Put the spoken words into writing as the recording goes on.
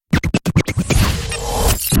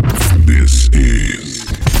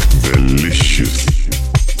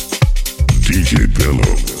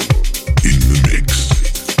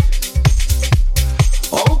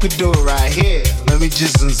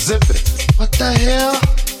the hell?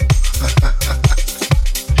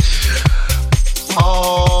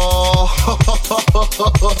 Oh,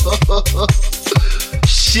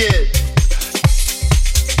 shit.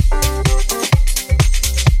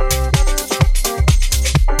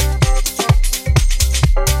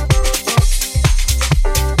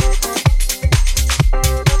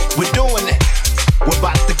 We're doing it. We're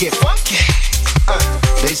about to get funky.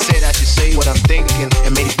 They said I should say what I'm thinking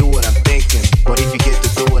and maybe do what I'm thinking. But if you get to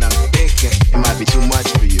do what I'm thinking, it might be too much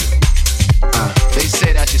for you. They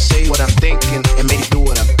said I should say what I'm thinking and maybe do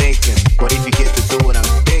what I'm thinking. But if you get to do what I'm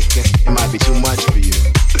thinking, it might be too much for you.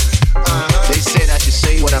 They said I should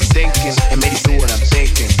say what I'm thinking and maybe do what I'm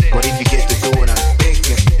thinking. But if you get to do what I'm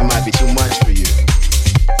thinking, it might be too much for you.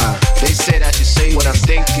 They said I should say what I'm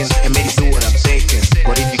thinking and maybe do what I'm thinking.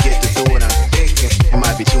 But if you get to do what I'm thinking, it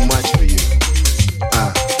might be too much for you.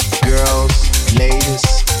 Girls, ladies,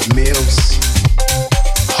 milfs,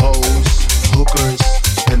 hoes, hookers,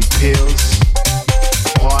 and pills.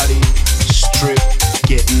 Party, strip,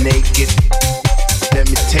 get naked. Let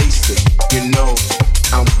me taste it, you know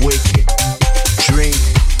I'm wicked. Drink,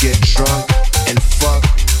 get drunk, and fuck.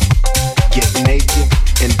 Get naked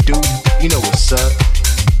and do, you know what's up.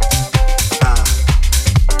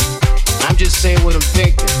 I'm just saying what I'm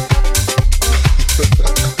thinking.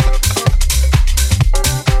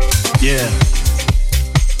 Yeah.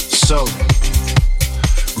 So,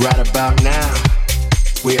 right about now,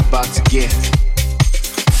 we're about to get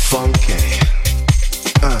funky.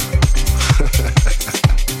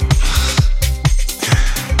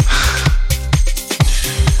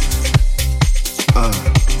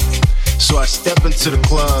 So I step into the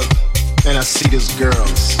club and I see these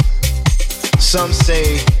girls. Some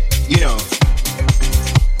say, you know,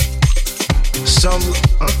 some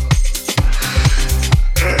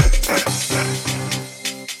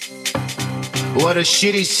what a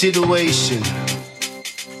shitty situation.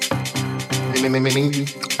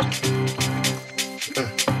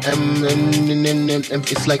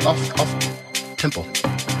 It's like off tempo.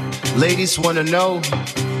 Ladies wanna know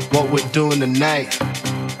what we're doing tonight.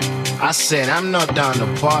 I said I'm not down to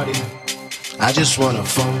party, I just wanna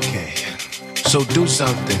funky. So do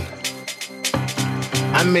something.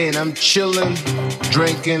 I mean, I'm chilling,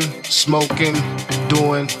 drinking, smoking,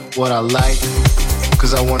 doing what I like,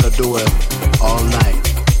 cause I wanna do it all night.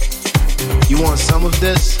 You want some of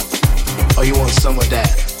this, or you want some of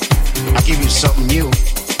that? I give you something new.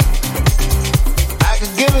 I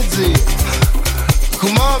could give it to you.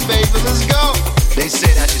 Come on, baby, let's go. They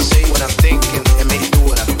said I should say what I'm thinking and maybe do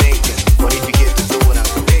what I'm thinking. But if you get to do what I'm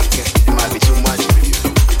thinking, it might be too much for you.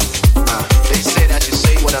 They said I should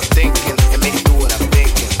say what I'm thinking and maybe do what I'm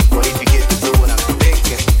thinking. But if you get to do what I'm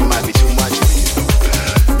thinking, it might be too much for you.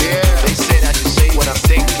 Yeah. They said I should say what I'm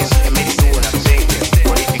thinking and maybe do what I'm thinking.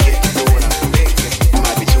 But if you get to do what I'm thinking, it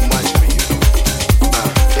might be too much for you.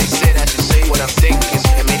 They said I should say what I'm thinking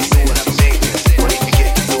and maybe do what I'm thinking. But if you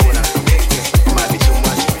get to do what I'm thinking, it might be too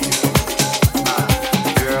much for you.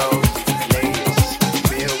 Girls, ladies,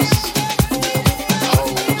 bills,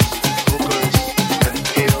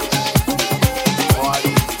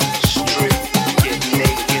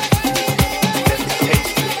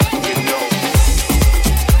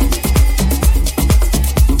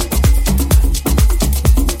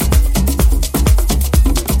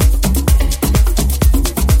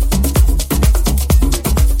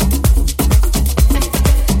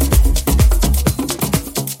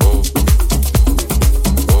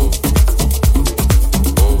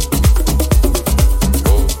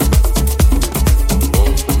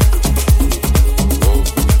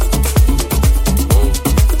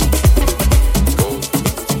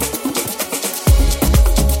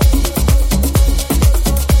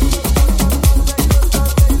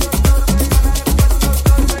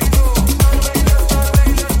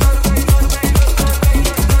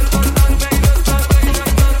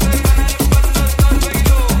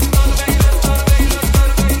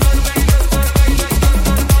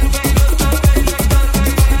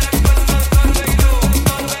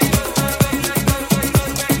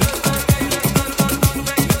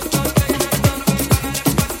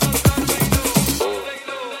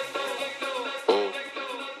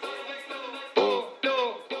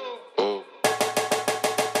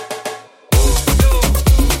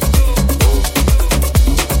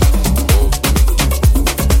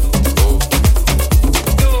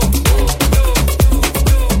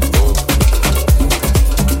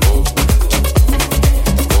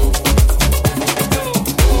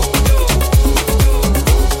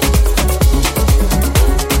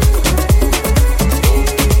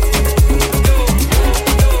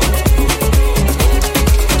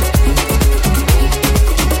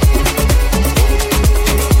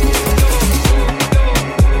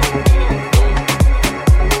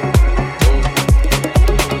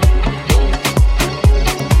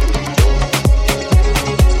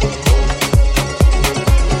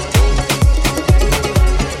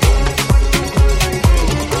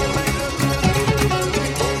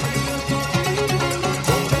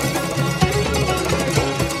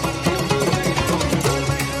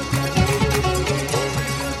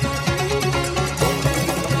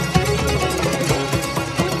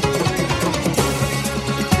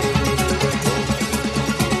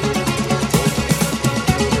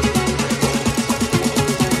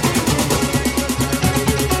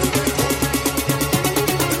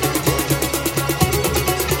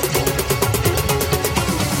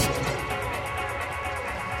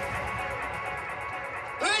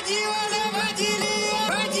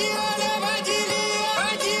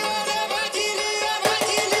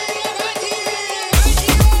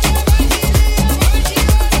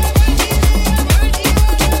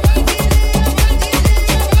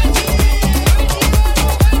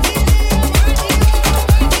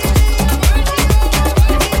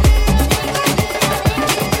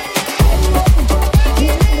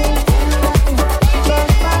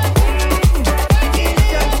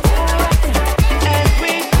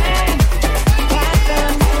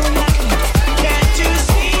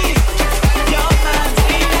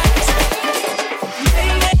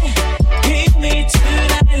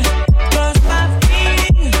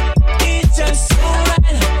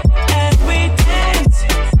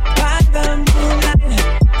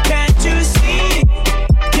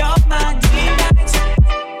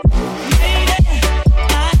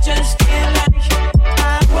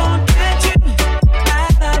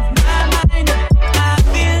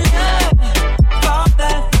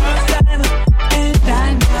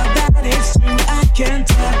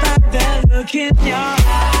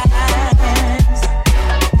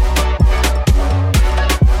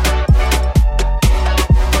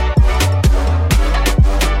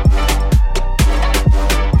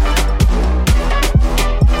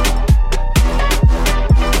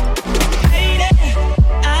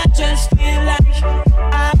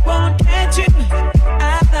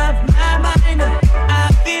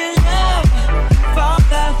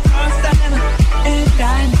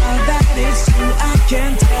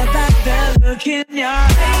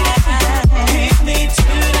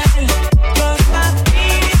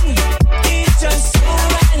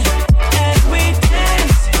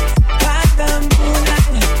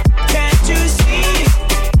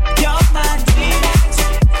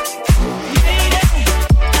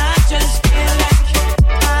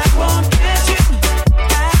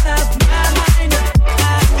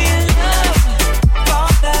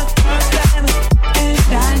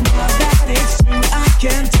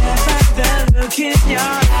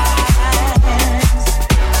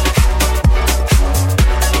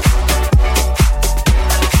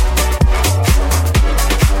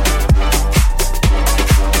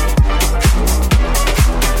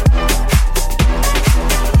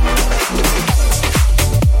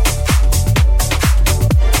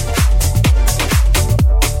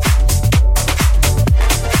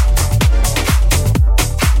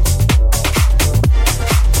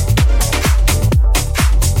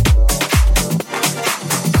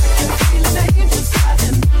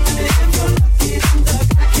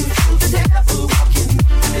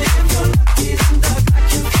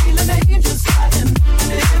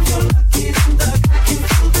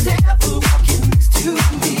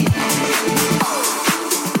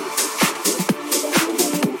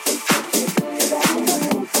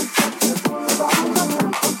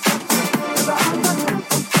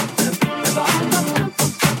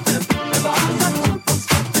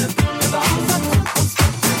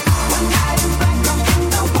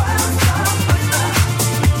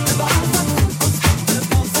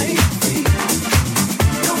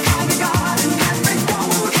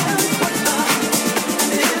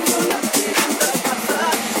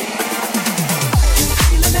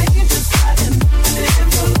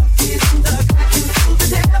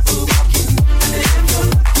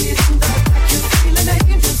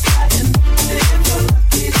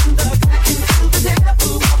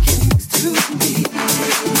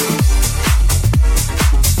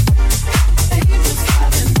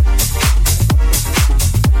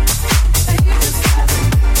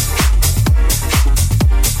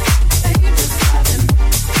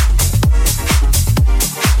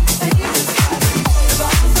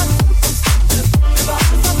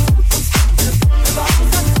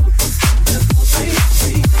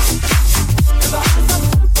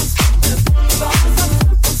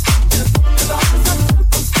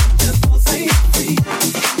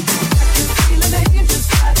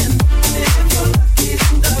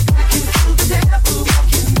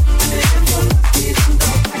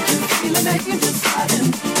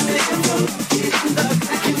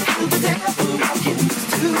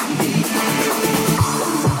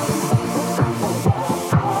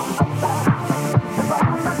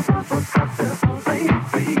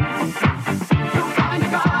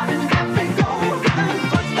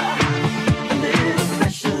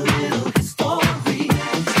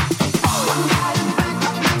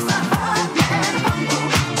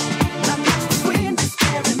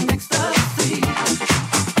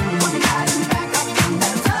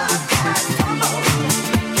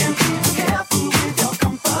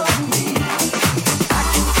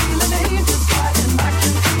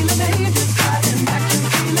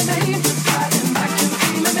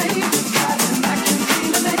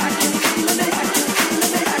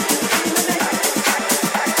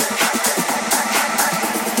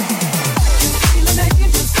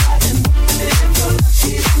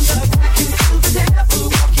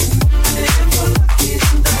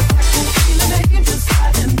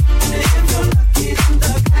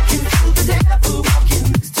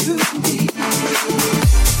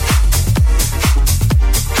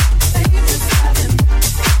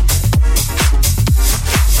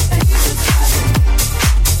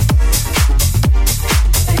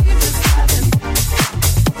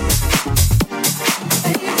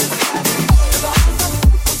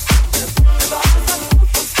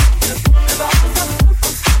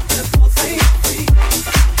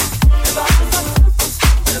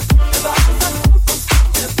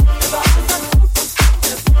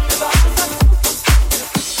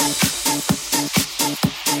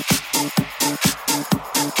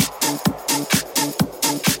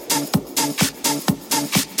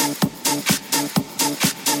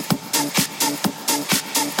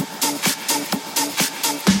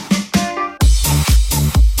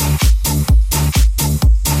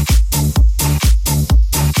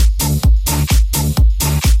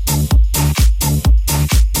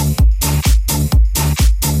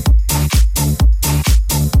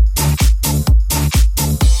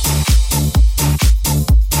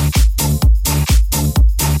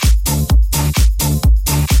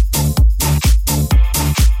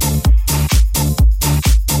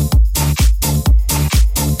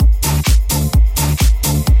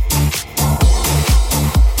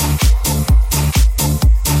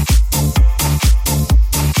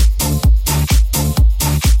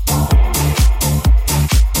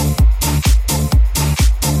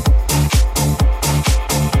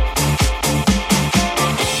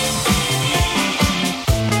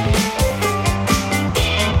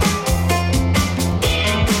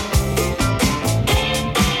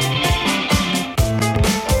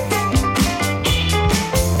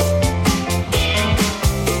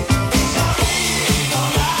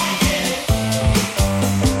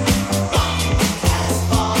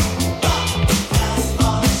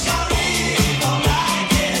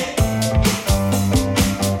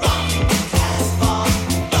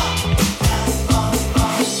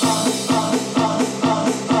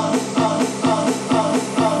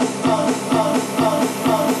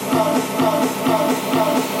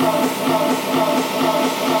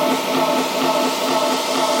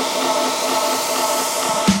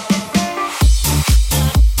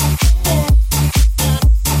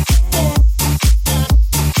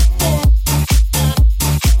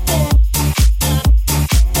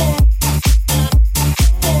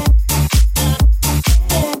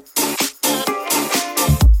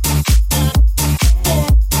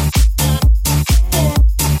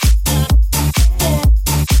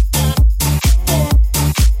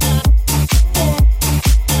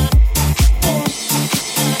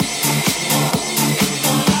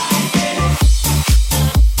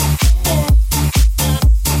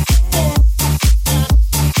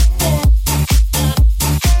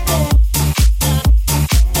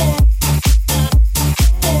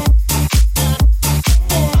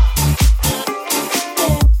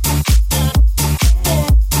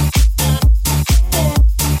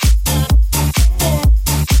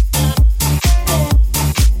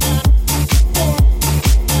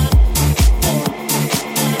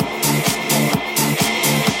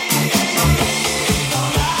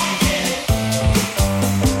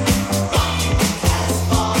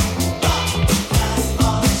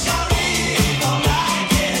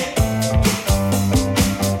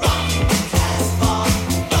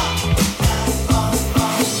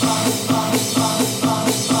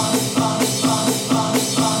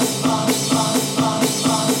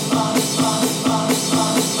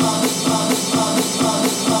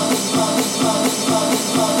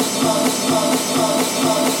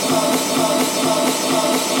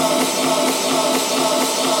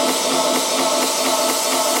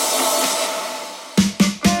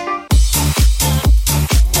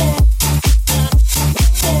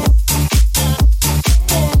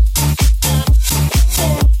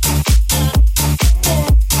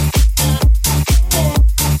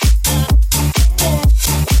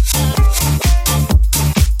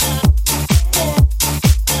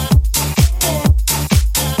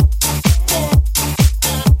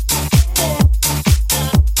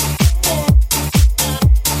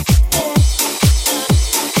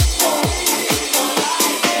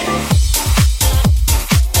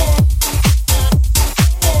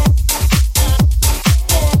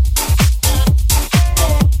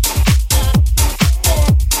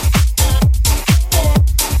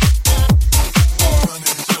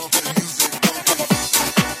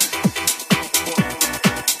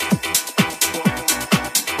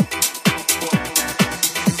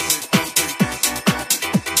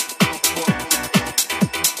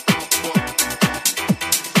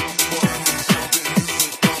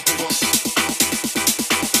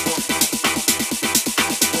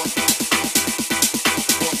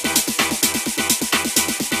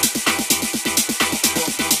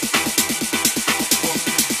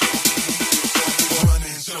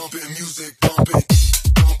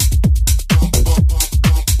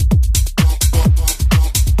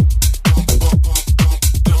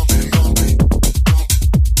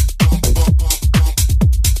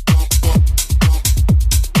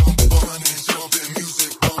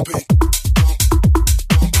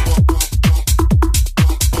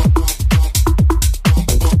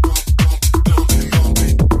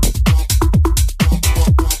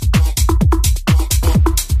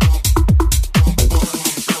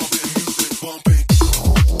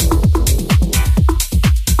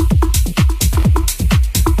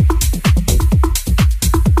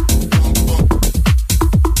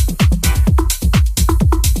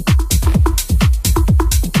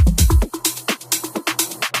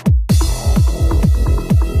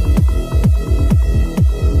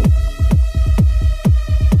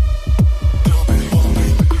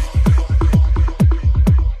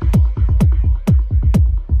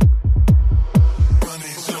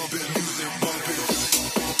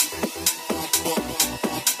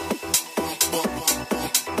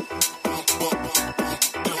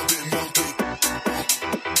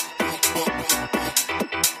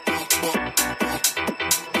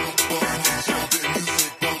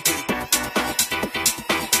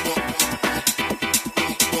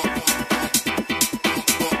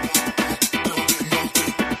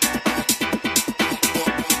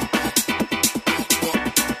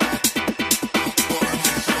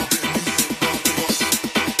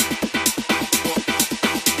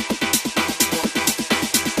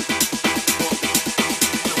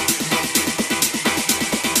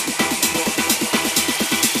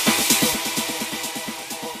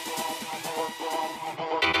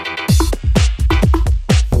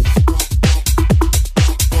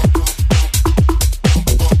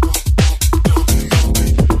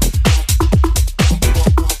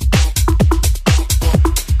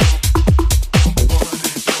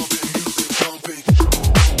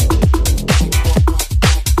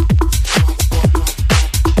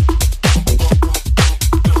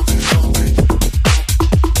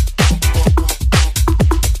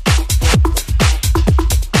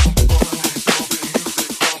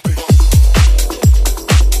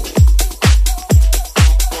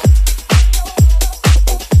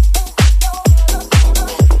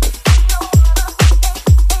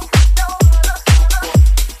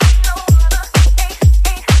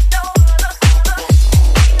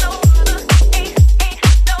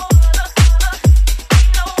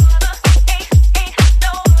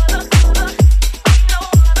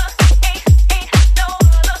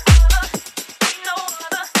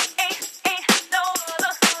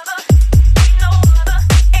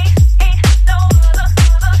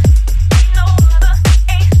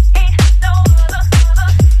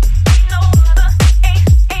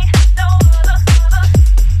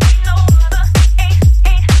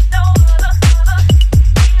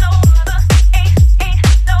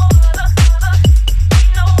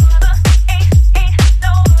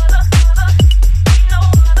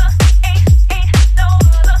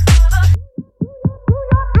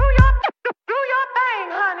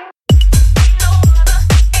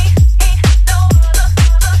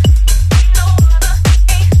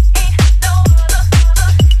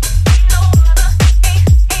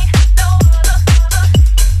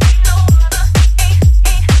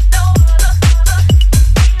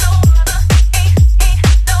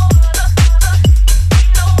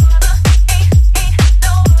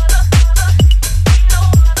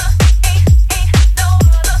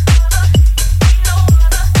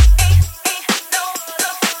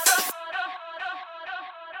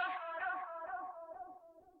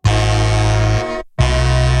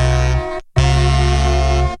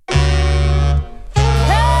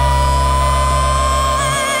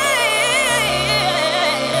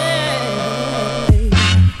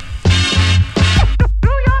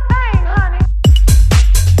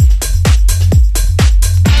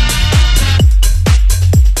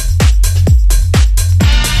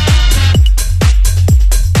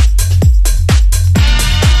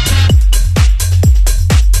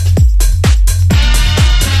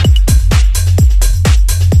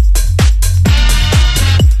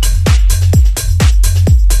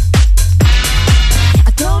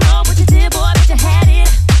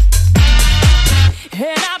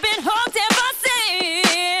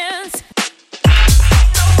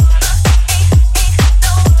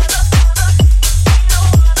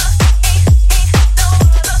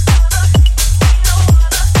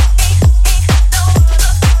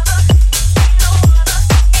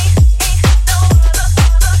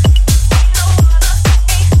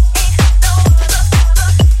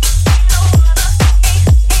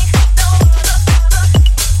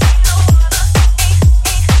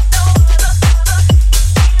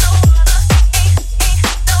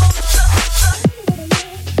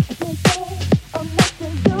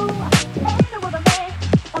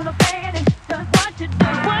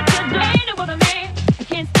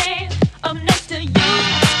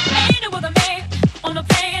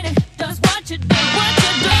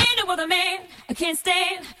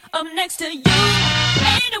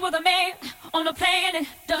 other man on the planet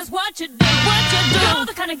does what you do. What you do. You're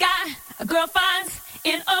the kind of guy a girl finds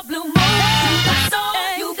in a blue moon. You got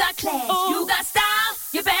soul, you got class, you got style,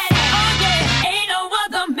 you're bad. Oh yeah, ain't no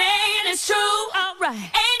other man, it's true. Alright,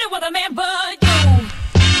 ain't no other man but you.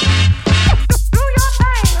 Do your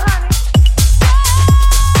thing, honey.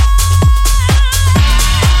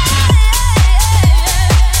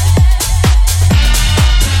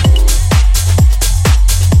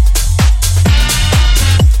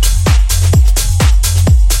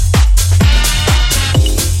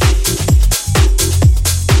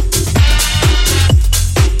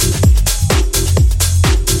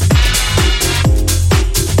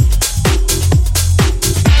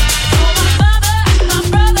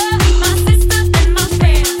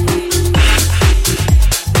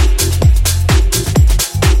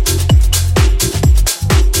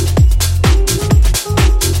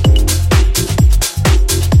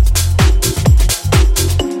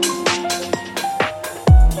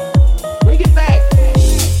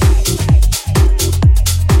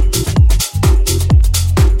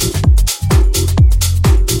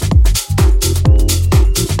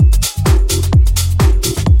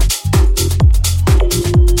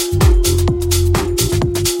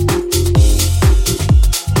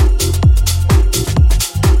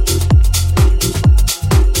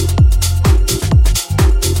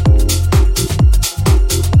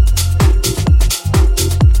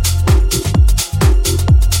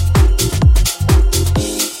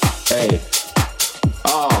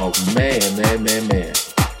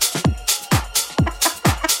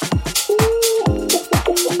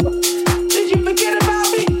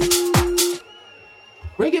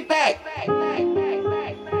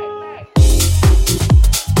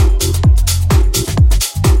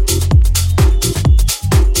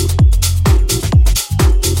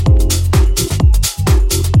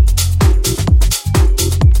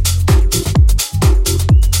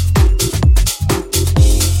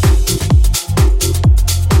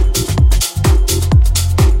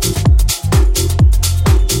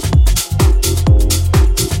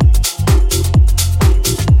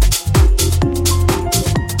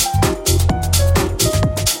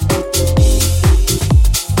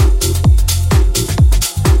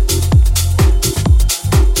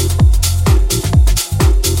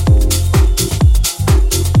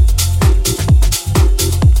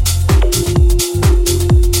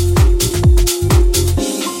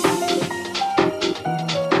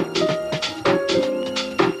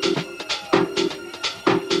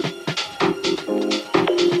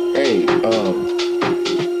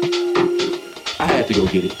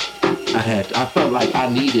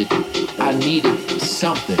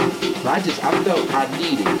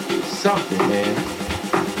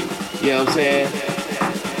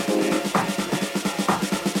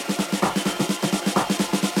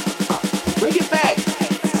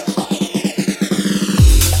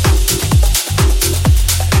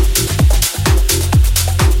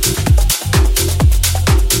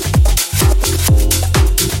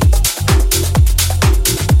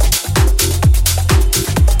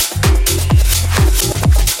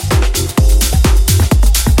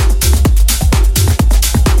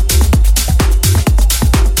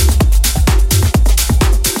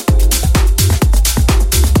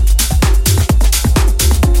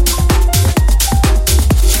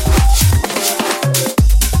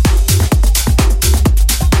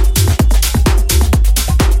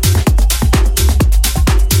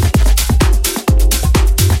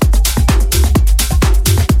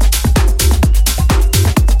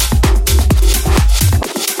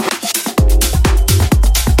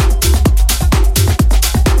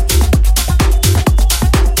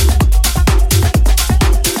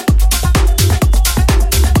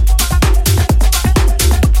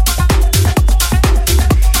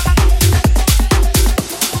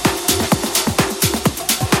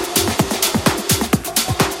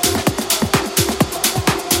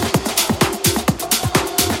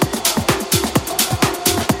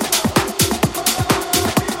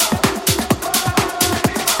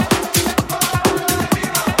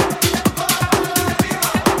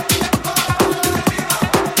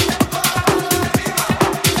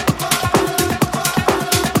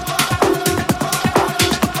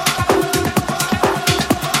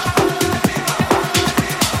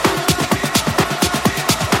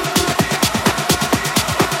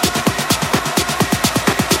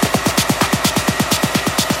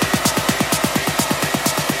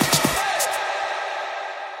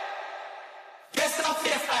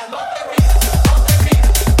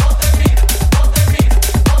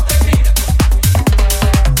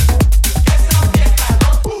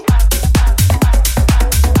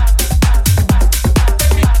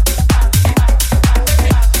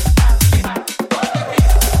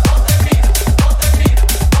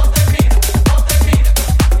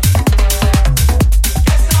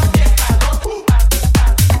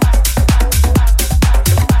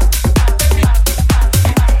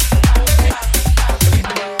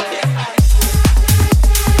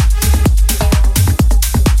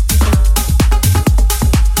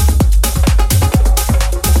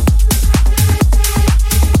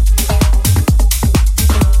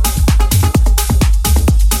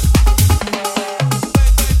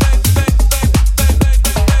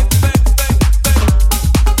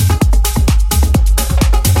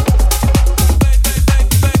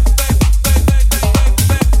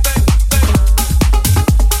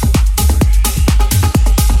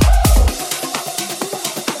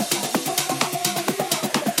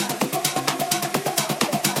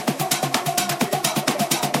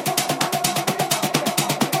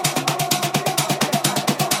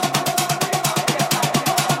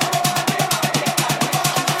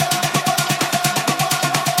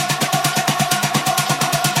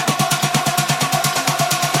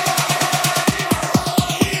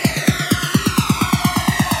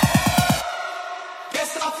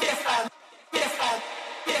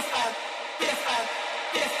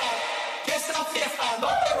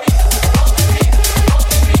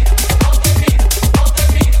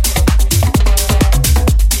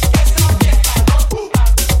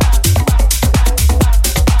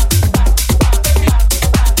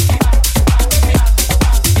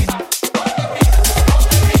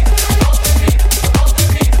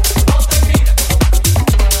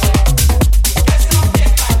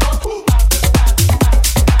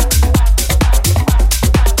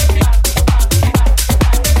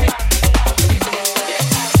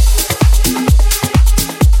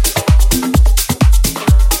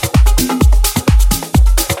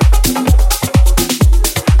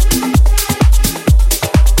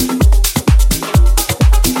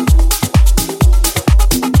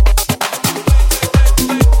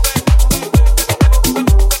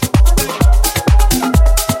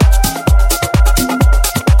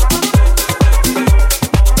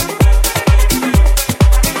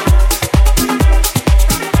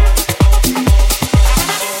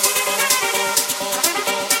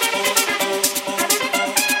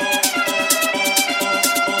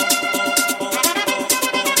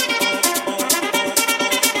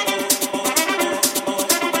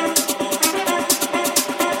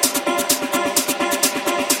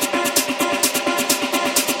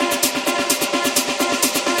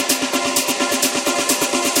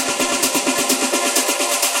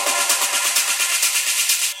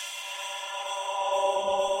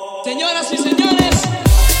 Señoras y señores.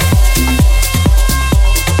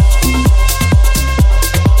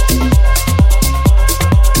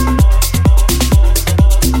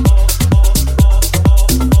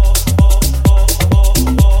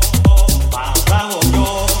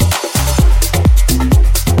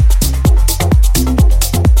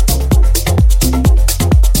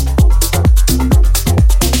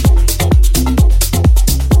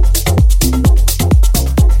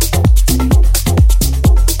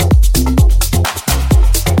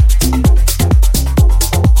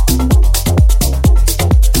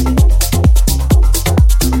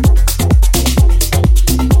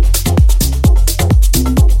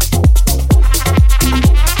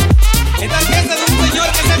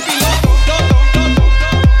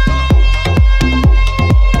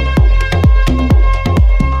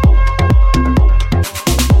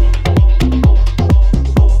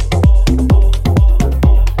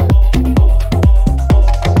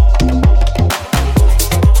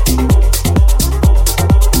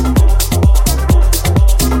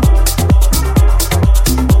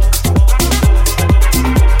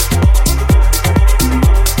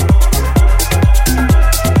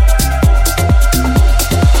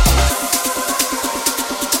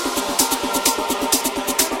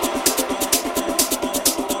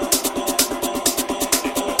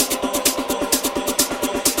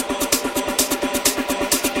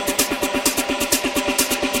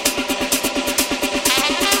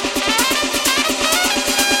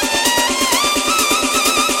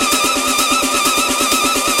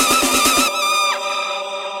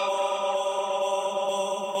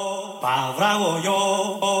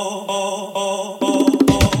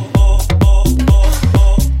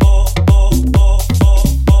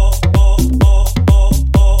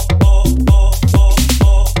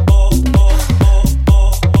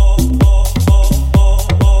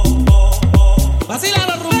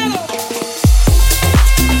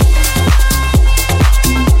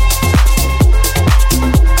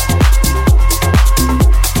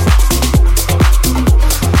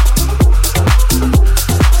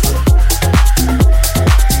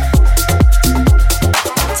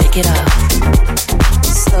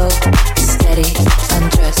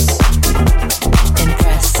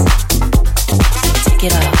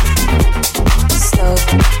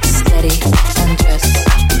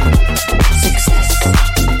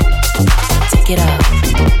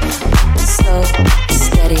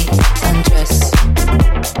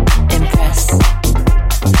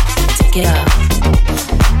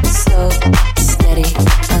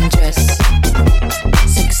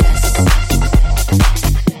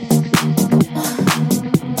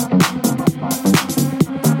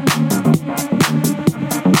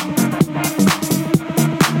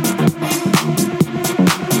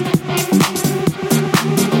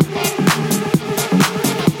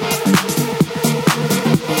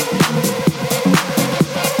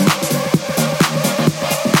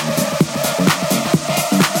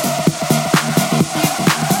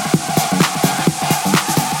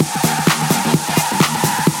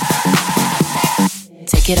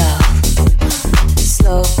 Take it off.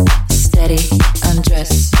 Slow, steady,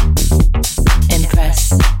 undress.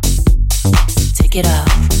 Impress.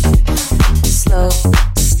 Take it off.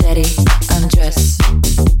 Slow, steady, undress.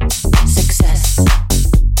 Success.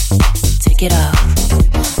 Take it off.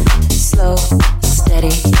 Slow,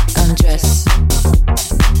 steady, undress.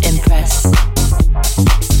 Impress.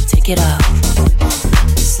 Take it off.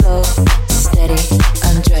 Slow, steady,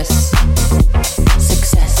 undress.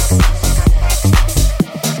 Success.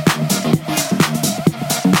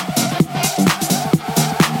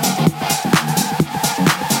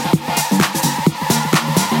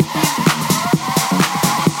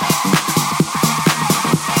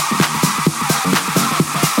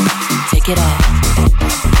 Take it off.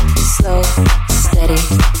 Slow, steady,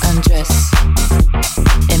 undress.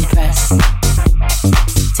 Impress.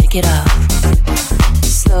 Take it off.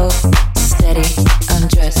 Slow, steady,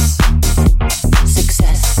 undress.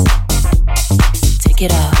 Success. Take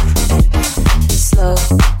it off. Slow,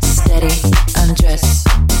 steady, undress.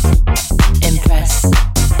 Impress.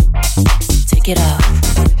 Take it off.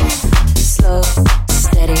 Slow,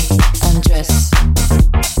 steady, undress.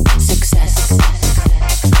 Success.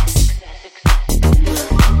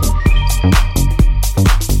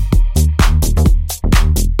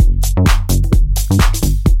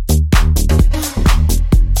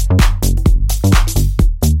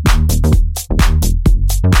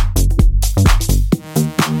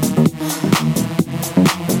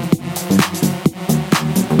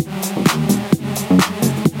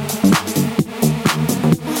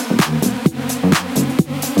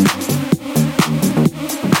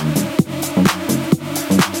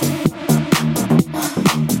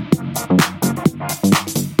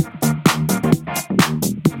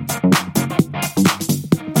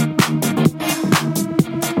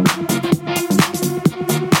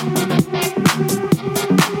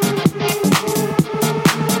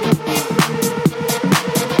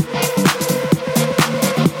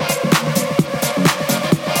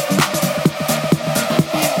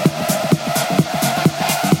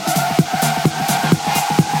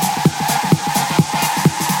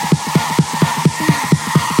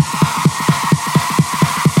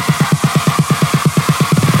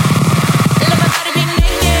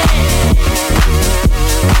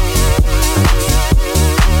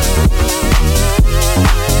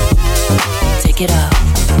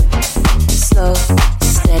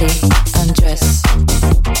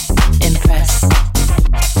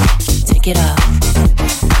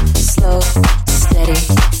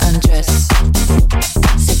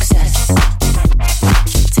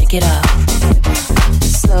 Take it off.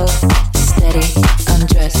 Slow, steady,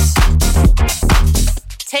 undress.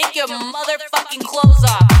 Take your motherfucking clothes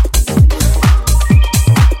off.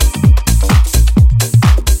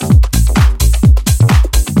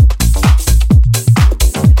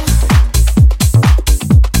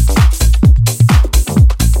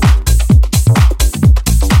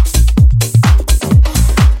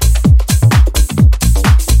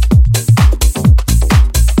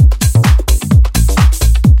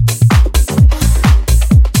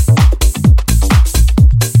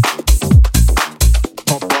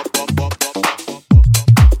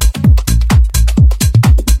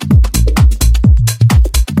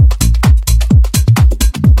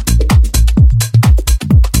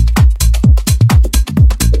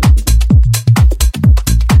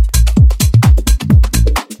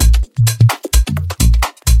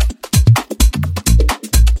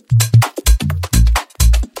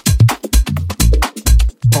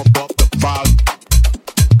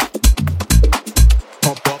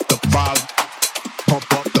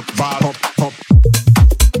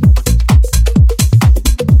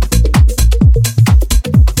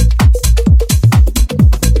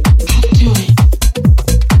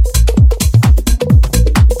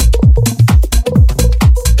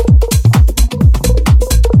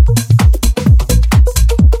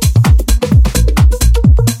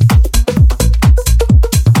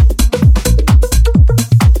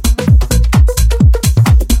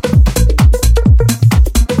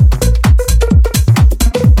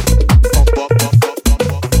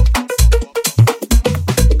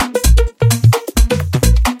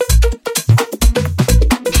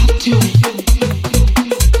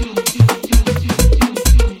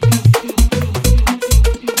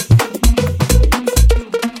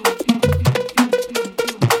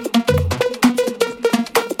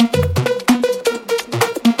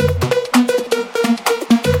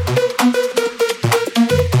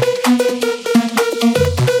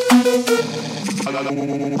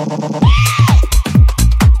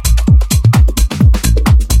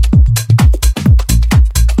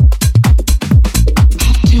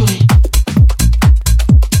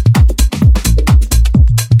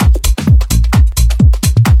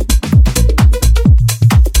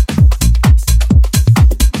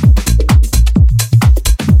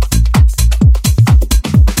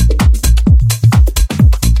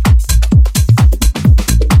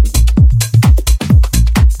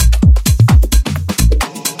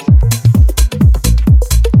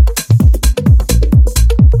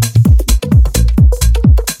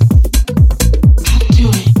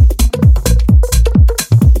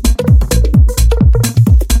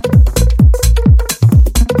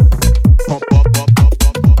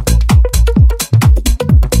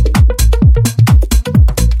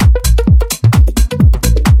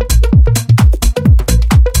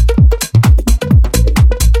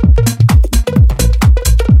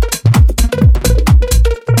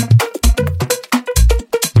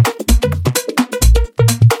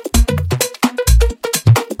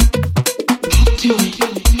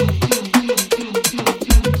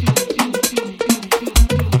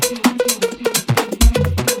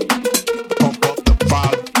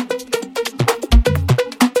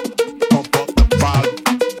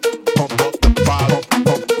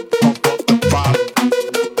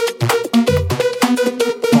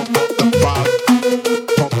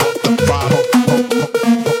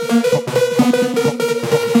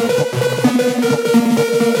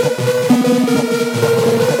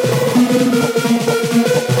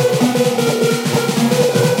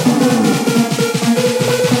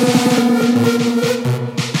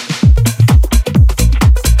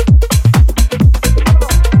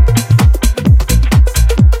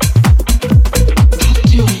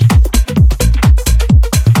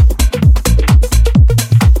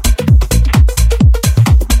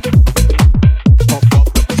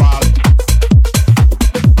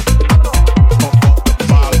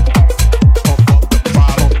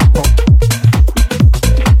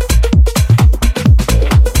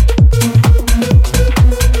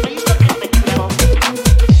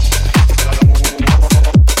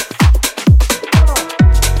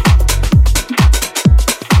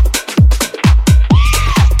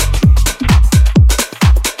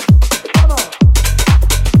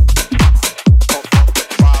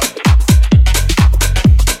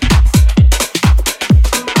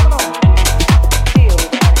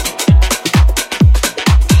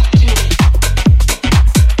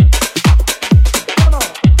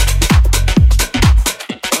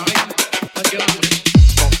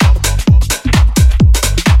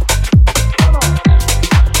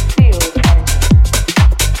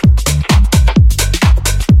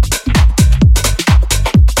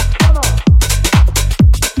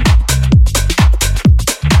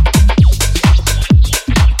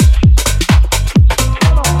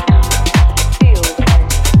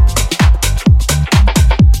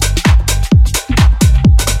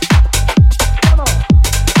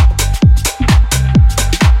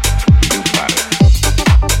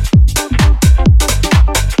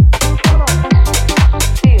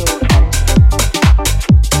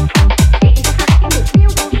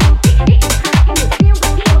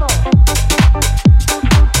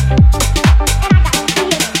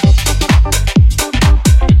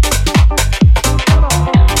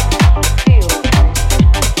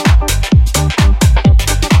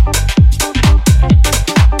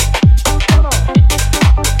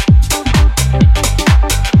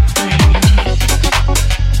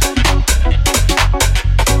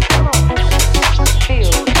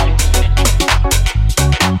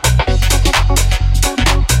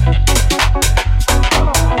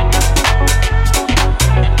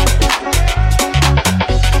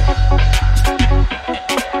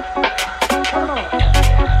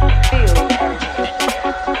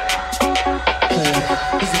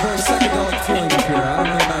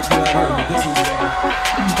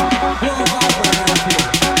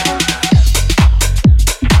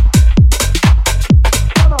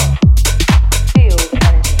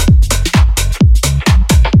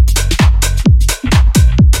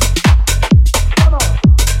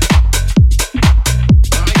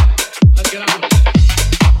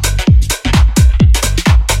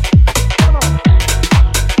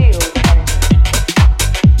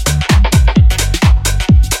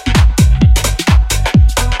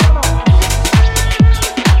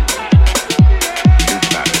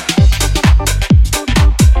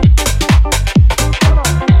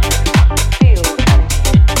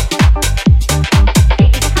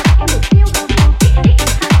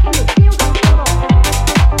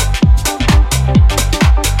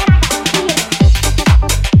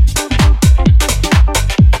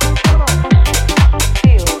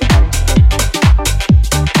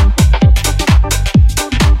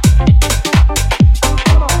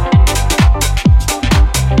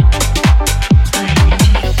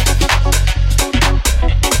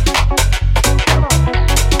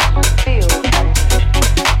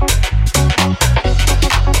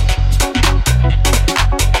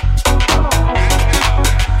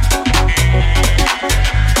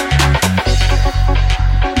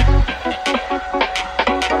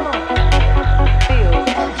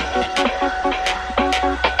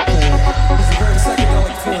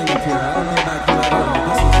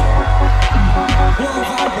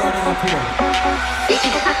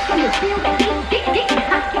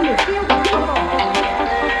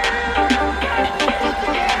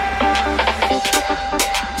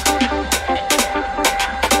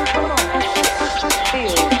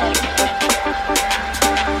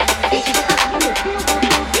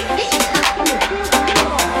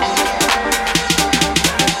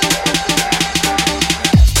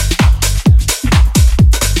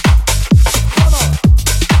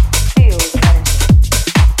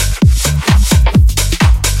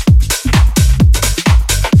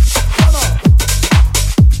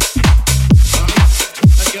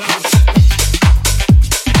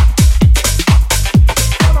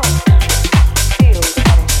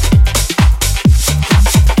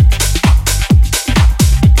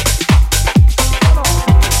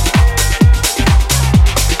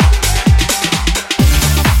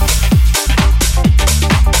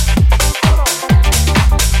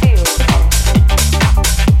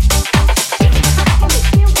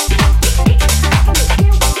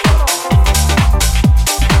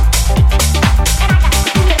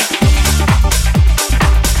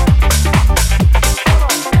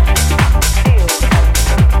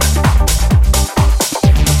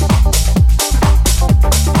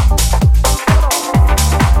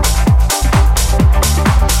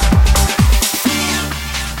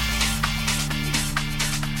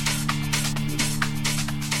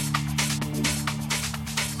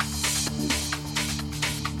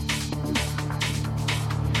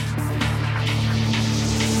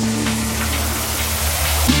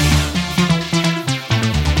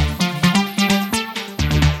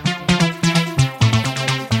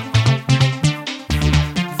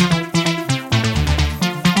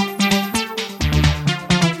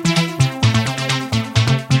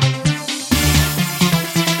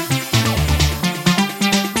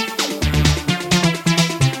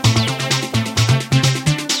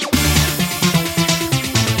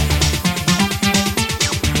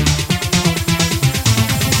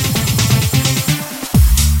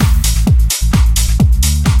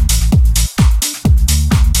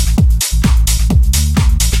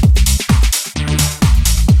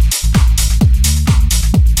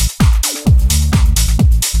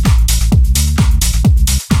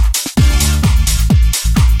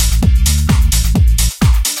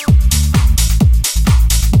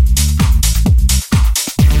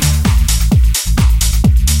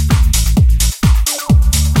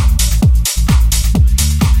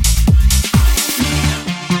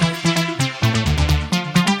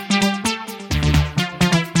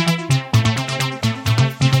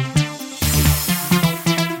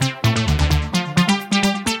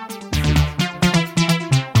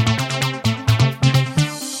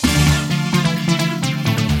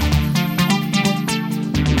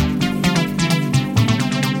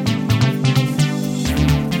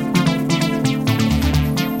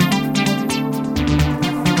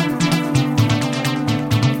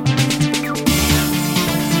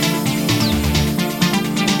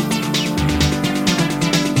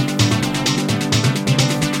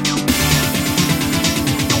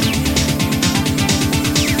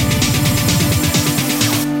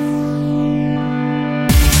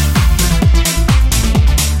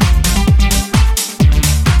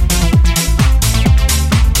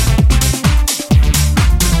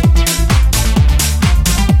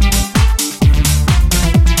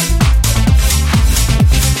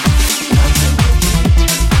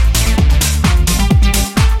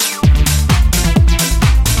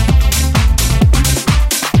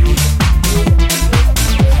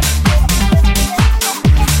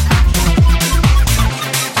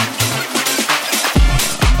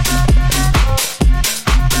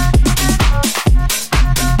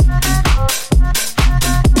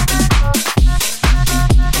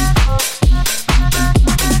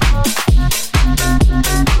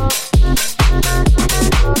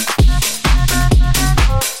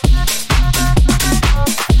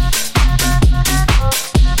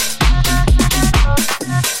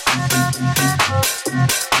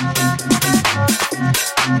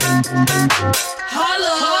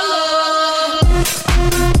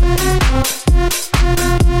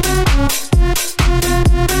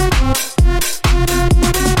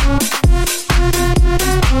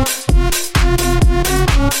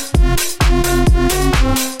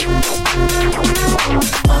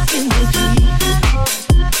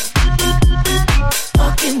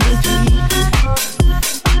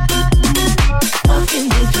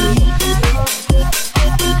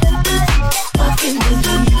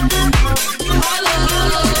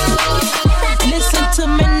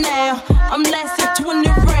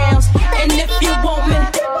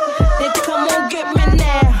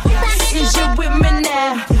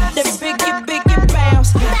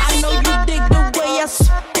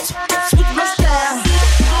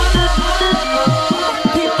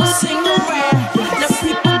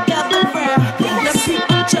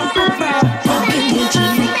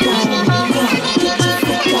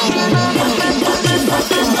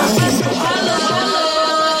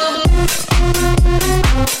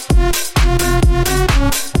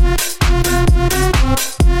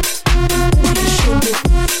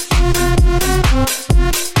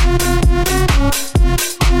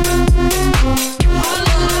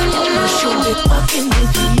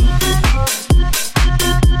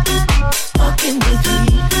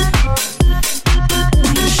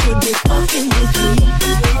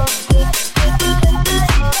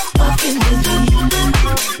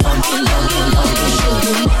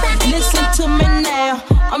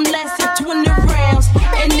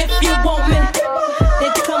 If you want me,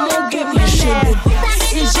 then come on get me now.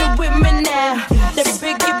 Is you with me now? That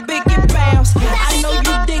biggie bounce. I know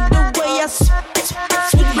you dig the way I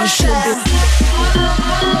switch my style.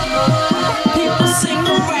 People sing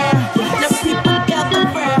around, now people gather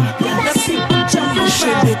round, now people jump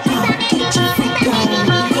around. Get your freak on, get your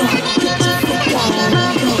freak on, get your freak on.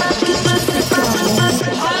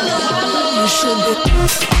 Holla, you should be.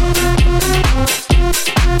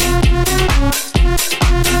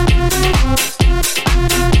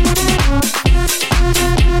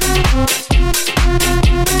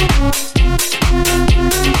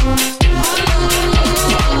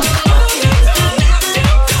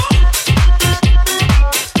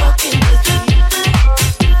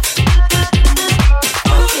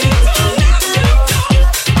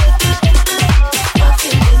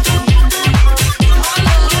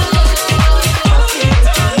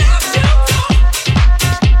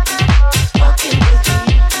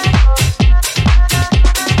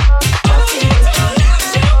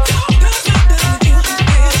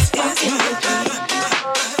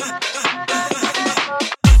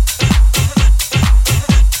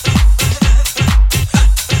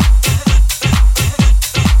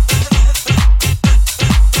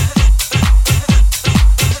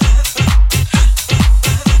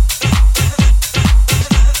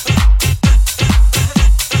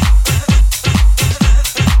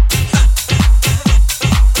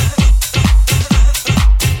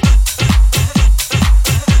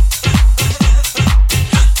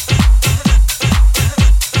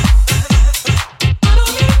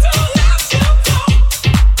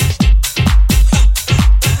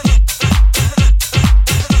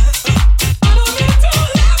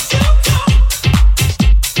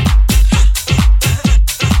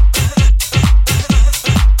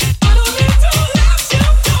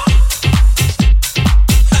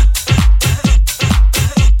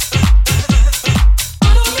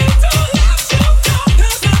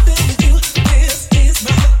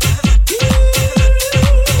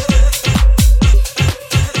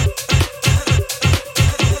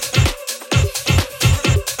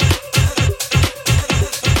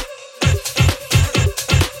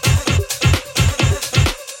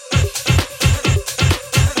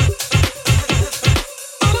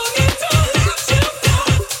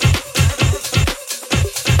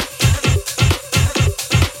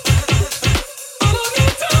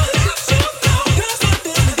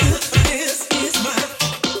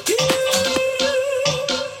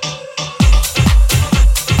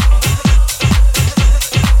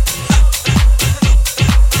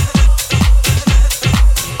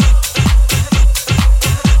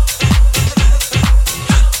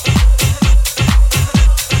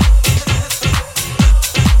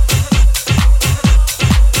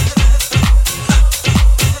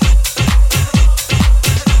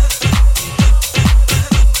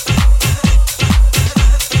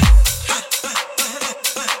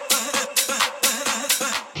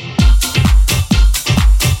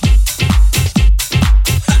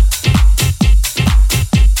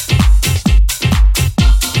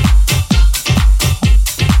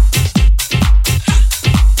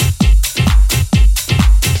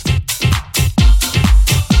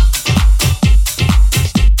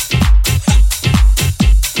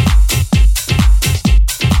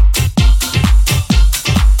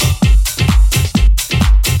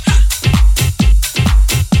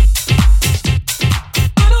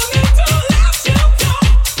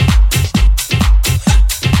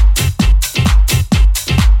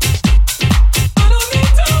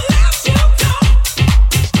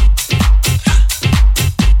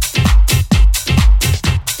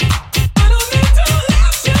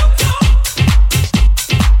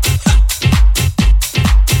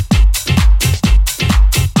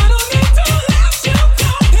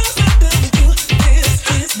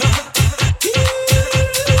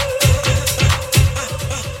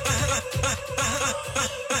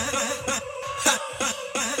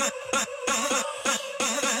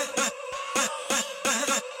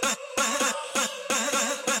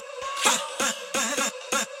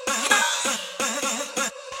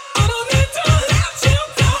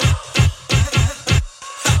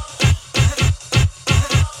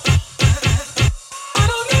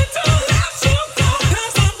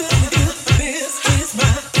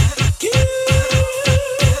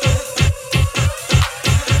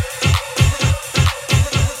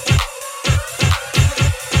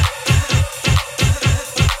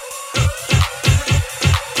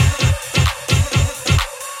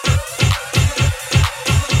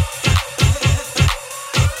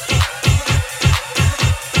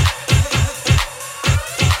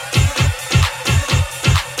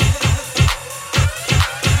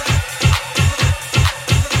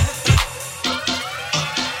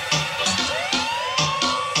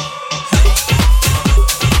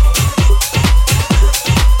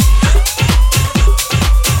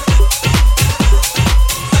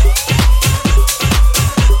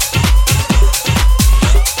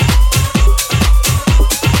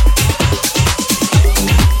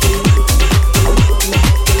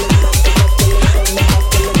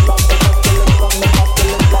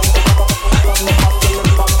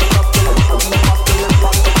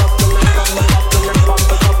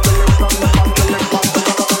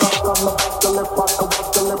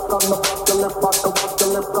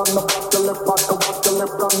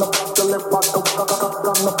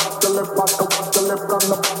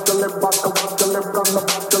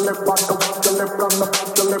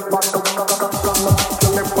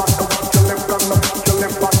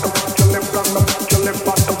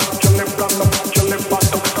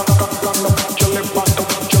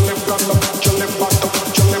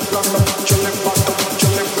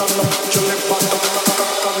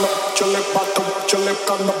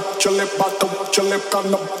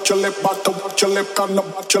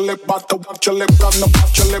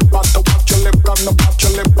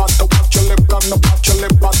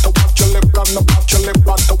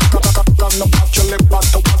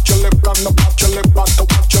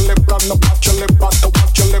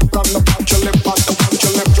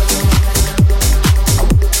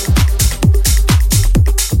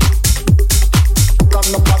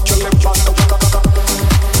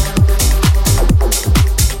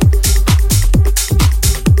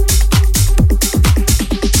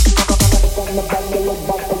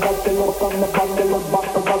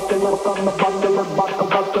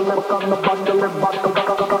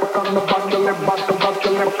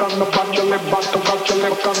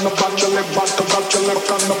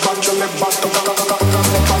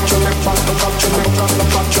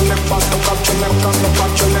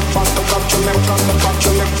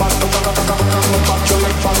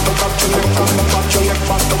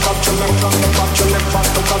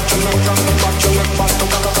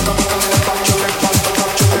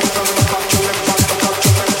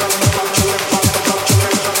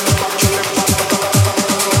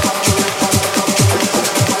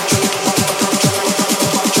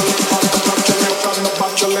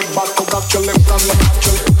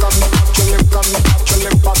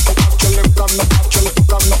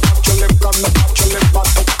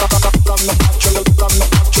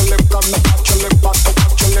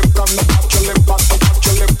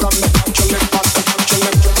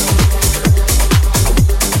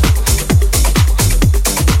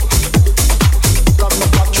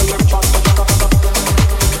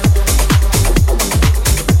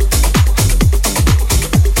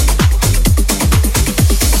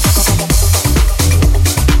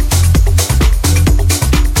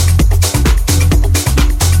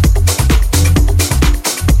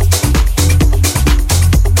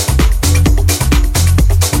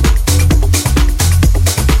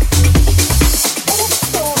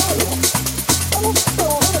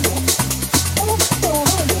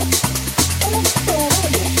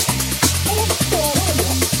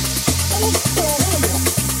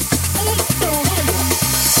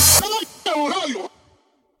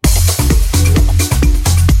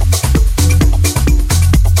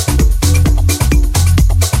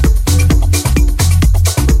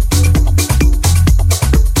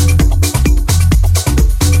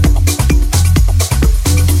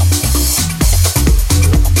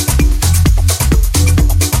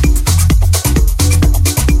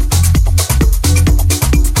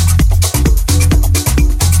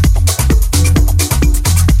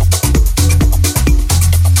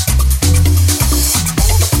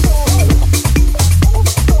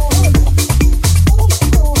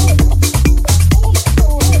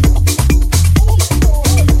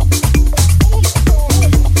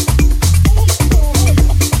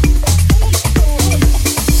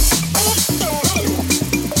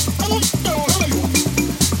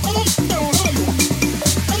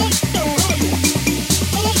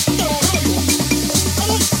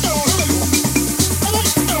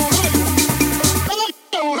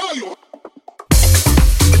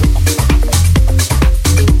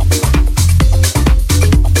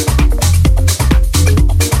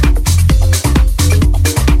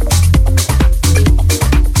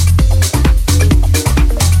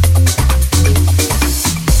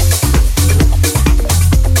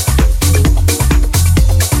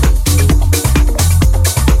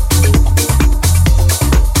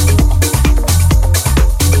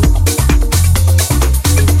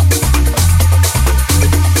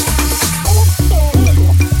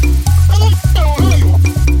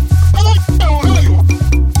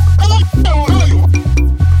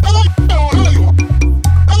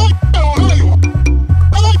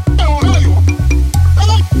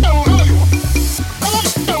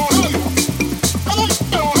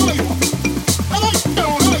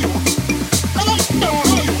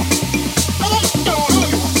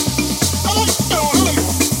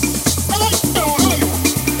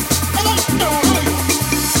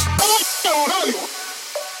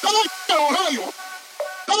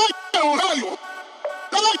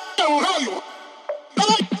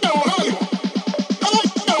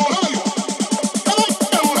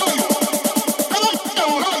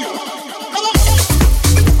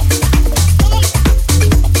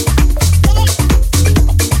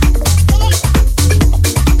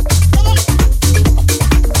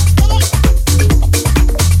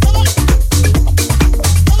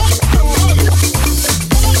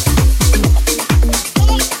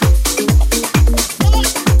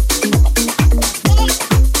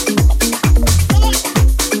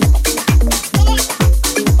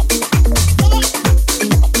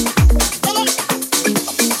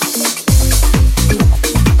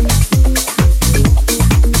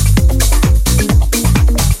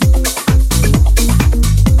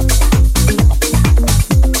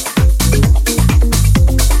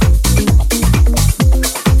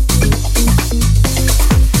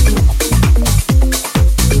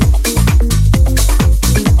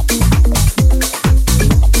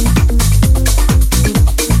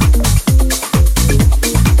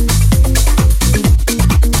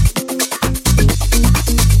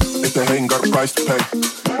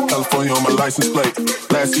 license plate.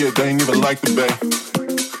 Last year they ain't even like the Bay.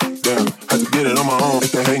 Damn, had to get it on my own.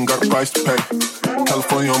 If they hating, got a price to pay.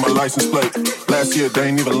 California on my license plate. Last year they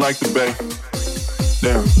ain't even like the Bay.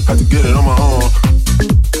 Damn, had to get it on my own.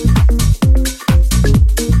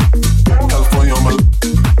 California on my,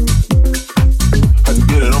 had to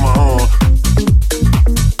get it on my own.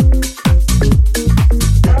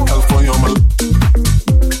 California on my,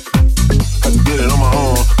 had to get it on my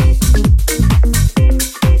own.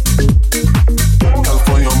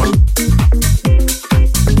 California on my,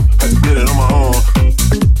 had to get it on my own.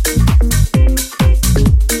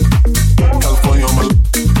 California on my,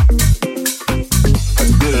 had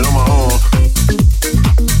to get it on my own.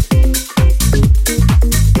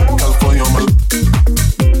 California on my,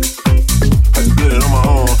 had to get it on my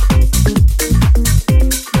own.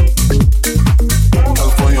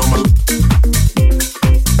 California on my, had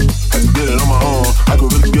to get it on my own. I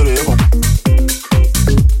could really get it if I'm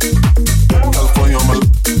California on my, had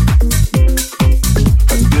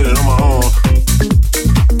to get it on my own.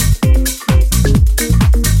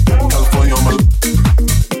 California on my, had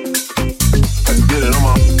to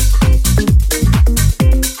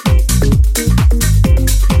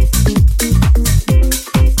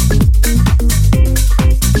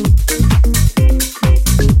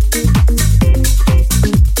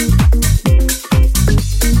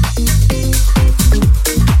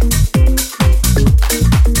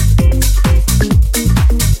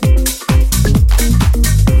get it on my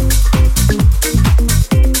own.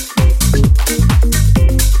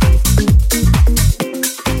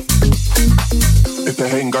 If they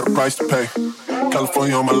hating, got a price to pay.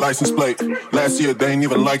 California on my license plate. Last year they ain't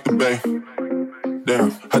even like the Bay.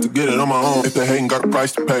 Damn, had to get it on my own. If they hating, got a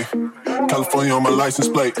price to pay. California on my license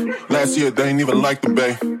plate. Last year they ain't even like the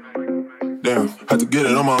Bay. Damn, had to get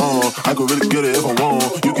it on my own. I could really get it if I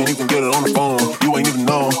want. You can even get it on the phone. You ain't even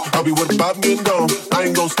know. I'll be with the pop getting gone. I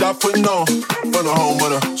ain't gon' stop putting on. From the home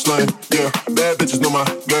with a slang, yeah. Bad bitches know my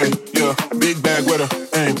game, yeah. Big bag with a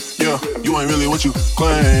aim, yeah. You ain't really what you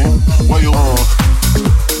claim. What you on?